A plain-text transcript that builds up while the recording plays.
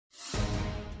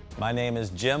My name is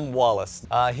Jim Wallace.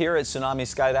 Here at Tsunami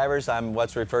Skydivers, I'm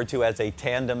what's referred to as a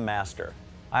tandem master.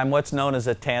 I'm what's known as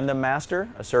a tandem master.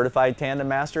 A certified tandem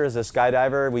master. As a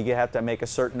skydiver, we have to make a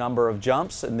certain number of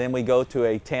jumps, and then we go to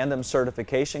a tandem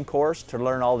certification course to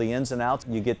learn all the ins and outs.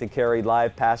 You get to carry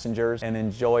live passengers and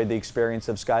enjoy the experience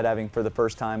of skydiving for the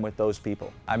first time with those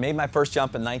people. I made my first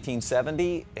jump in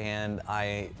 1970, and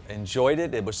I enjoyed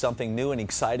it. It was something new and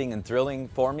exciting and thrilling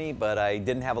for me, but I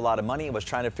didn't have a lot of money. I was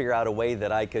trying to figure out a way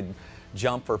that I could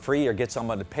jump for free or get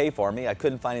someone to pay for me. I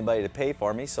couldn't find anybody to pay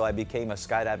for me, so I became a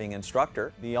skydiving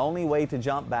instructor. The only way to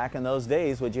jump back in those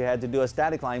days was you had to do a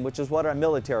static line, which is what our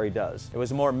military does. It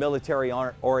was more military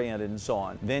oriented and so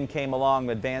on. Then came along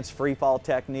advanced free fall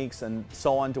techniques and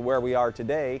so on to where we are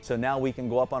today. So now we can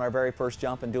go up on our very first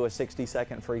jump and do a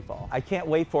 60-second free fall. I can't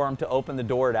wait for them to open the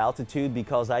door at altitude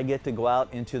because I get to go out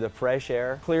into the fresh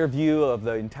air, clear view of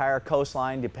the entire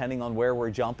coastline depending on where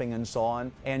we're jumping and so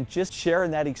on, and just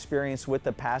sharing that experience with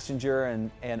the passenger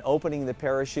and opening the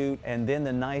parachute, and then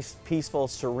the nice, peaceful,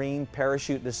 serene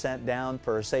parachute descent down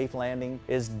for a safe landing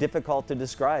is difficult to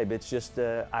describe. It's just,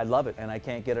 I love it and I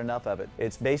can't get enough of it.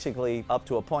 It's basically, up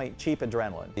to a point, cheap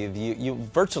adrenaline. You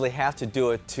virtually have to do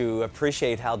it to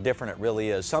appreciate how different it really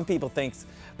is. Some people think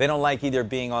they don't like either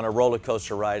being on a roller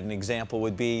coaster ride. An example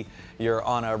would be you're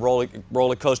on a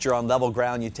roller coaster on level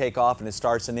ground, you take off and it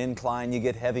starts an incline, you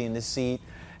get heavy in the seat,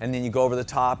 and then you go over the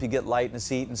top, you get light in the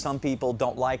seat, and some people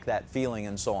don't like that feeling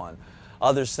and so on.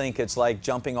 Others think it's like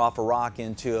jumping off a rock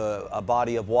into a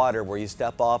body of water where you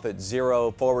step off at 0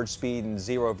 forward speed and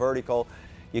 0 vertical.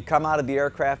 You come out of the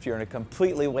aircraft, you're in a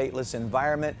completely weightless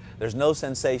environment, there's no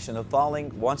sensation of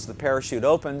falling. Once the parachute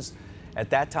opens,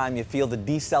 at that time you feel the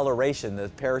deceleration, the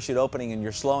parachute opening, and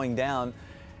you're slowing down,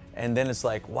 and then it's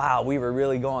like, wow, we were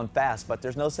really going fast, but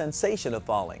there's no sensation of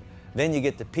falling. Then you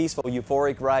get the peaceful,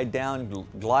 euphoric ride down,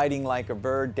 gliding like a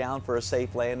bird down for a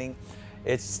safe landing.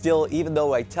 It's still, even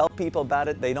though I tell people about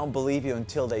it, they don't believe you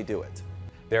until they do it.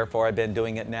 Therefore, I've been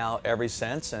doing it now ever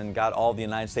since and got all the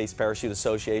United States Parachute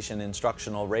Association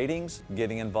instructional ratings,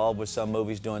 getting involved with some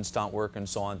movies, doing stunt work and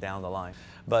so on down the line.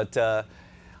 But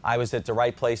I was at the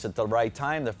right place at the right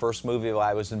time. The first movie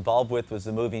I was involved with was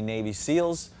the movie Navy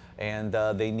SEALs, and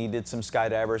they needed some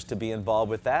skydivers to be involved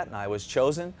with that, and I was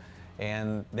chosen.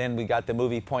 And then we got the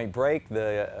movie Point Break.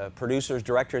 The producers,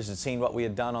 directors had seen what we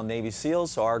had done on Navy SEALs,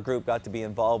 so our group got to be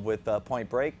involved with Point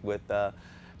Break with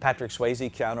Patrick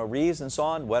Swayze, Keanu Reeves, and so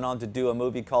on. Went on to do a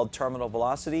movie called Terminal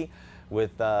Velocity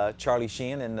with Charlie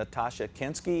Sheen and Natasha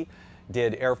Kinski.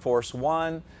 Did Air Force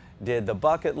One, did The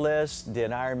Bucket List,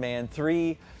 did Iron Man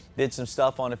 3, did some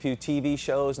stuff on a few TV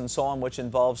shows and so on, which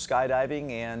involved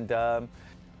skydiving. And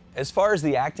as far as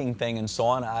the acting thing and so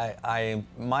on,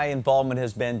 my involvement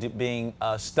has been being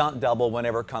a stunt double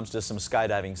whenever it comes to some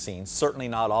skydiving scenes. Certainly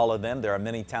not all of them. There are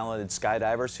many talented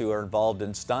skydivers who are involved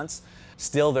in stunts.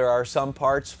 Still, there are some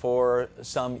parts for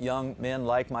some young men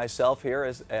like myself here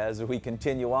as we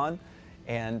continue on.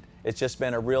 And it's just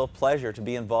been a real pleasure to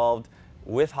be involved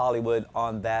with Hollywood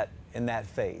in that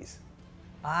phase.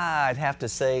 I'd have to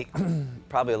say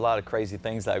probably a lot of crazy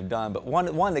things I've done, but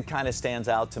one that kind of stands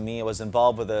out to me, I was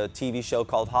involved with a TV show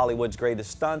called Hollywood's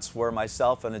Greatest Stunts, where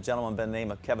myself and a gentleman by the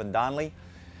name of Kevin Donnelly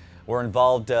were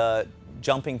involved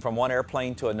jumping from one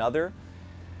airplane to another.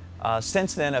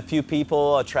 Since then, a few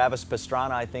people, Travis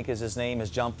Pastrana, I think is his name, has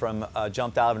jumped out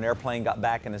of an airplane, got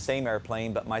back in the same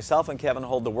airplane, but myself and Kevin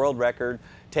hold the world record,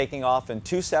 taking off in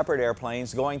 2 separate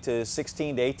airplanes, going to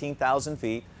 16,000 to 18,000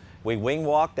 feet. We wing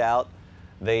walked out.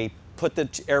 They put the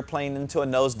airplane into a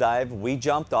nosedive. We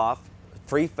jumped off,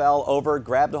 free fell over,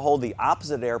 grabbed a hold of the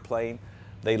opposite airplane.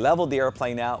 They leveled the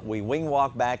airplane out. We wing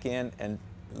walked back in and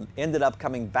ended up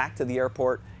coming back to the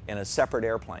airport in a separate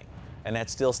airplane. And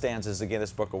that still stands as the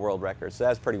Guinness Book of World Records. So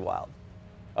that's pretty wild.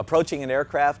 Approaching an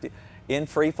aircraft in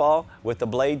free fall with the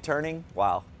blade turning,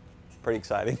 wow, pretty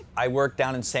exciting. I work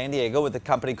down in San Diego with a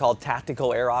company called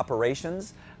Tactical Air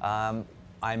Operations.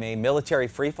 I'm a military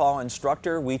freefall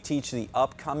instructor. We teach the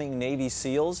upcoming Navy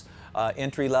SEALs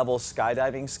entry-level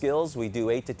skydiving skills. We do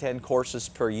 8 to 10 courses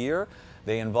per year.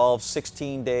 They involve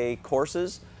 16-day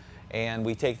courses, and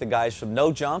we take the guys from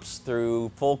no jumps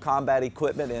through full combat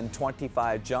equipment in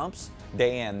 25 jumps,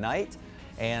 day and night.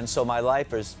 And so my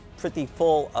life is pretty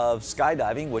full of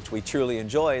skydiving, which we truly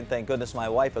enjoy, and thank goodness my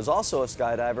wife is also a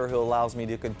skydiver who allows me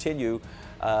to continue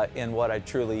in what I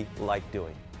truly like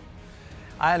doing.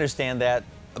 I understand that,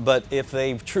 but if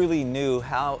they truly knew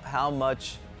how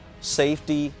much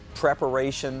safety,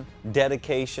 preparation,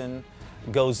 dedication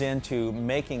goes into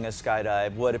making a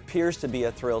skydive, what appears to be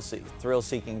a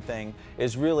thrill-seeking thing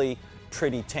is really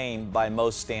pretty tame by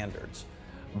most standards.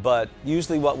 But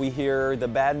usually what we hear, the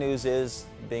bad news is,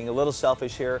 being a little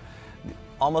selfish here,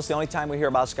 almost the only time we hear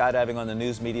about skydiving on the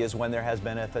news media is when there has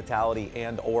been a fatality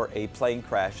and or a plane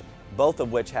crash, both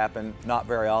of which happen not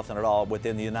very often at all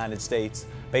within the United States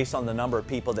based on the number of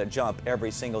people that jump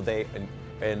every single day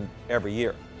and every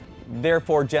year.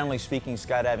 Therefore, generally speaking,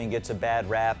 skydiving gets a bad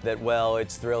rap that, well,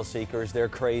 it's thrill seekers, they're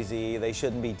crazy, they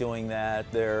shouldn't be doing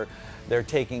that, they're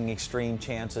taking extreme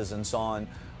chances and so on.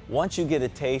 Once you get a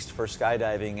taste for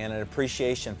skydiving and an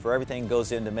appreciation for everything that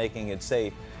goes into making it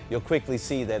safe, you'll quickly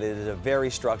see that it is a very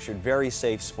structured, very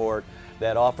safe sport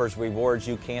that offers rewards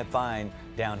you can't find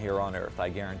down here on Earth, I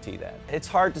guarantee that. It's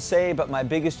hard to say, but my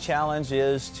biggest challenge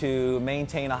is to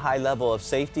maintain a high level of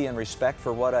safety and respect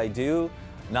for what I do,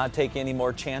 not take any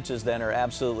more chances than are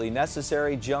absolutely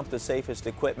necessary, jump the safest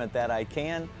equipment that I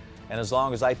can, and as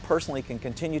long as I personally can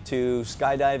continue to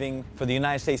skydiving for the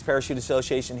United States Parachute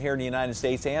Association here in the United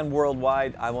States and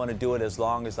worldwide, I want to do it as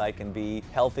long as I can be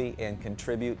healthy and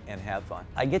contribute and have fun.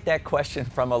 I get that question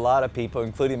from a lot of people,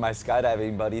 including my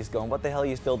skydiving buddies, going, what the hell are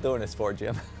you still doing this for,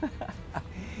 Jim?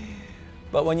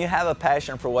 But when you have a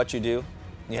passion for what you do,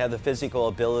 you have the physical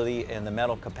ability and the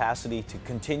mental capacity to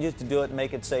continue to do it and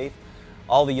make it safe,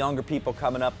 all the younger people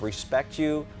coming up respect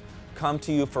you, come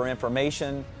to you for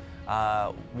information,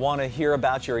 want to hear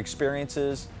about your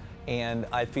experiences, and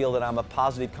I feel that I'm a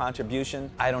positive contribution.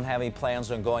 I don't have any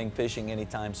plans on going fishing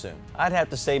anytime soon. I'd have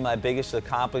to say my biggest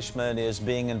accomplishment is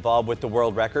being involved with the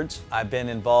world records. I've been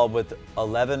involved with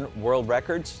 11 world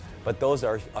records, but those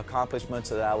are accomplishments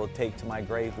that I will take to my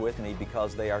grave with me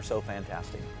because they are so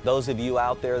fantastic. Those of you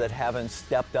out there that haven't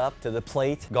stepped up to the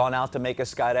plate, gone out to make a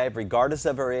skydive, regardless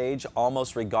of your age,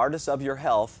 almost regardless of your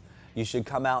health, you should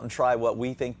come out and try what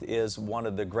we think is one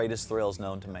of the greatest thrills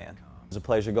known to man. It's a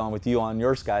pleasure going with you on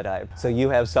your skydive, so you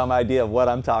have some idea of what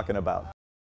I'm talking about.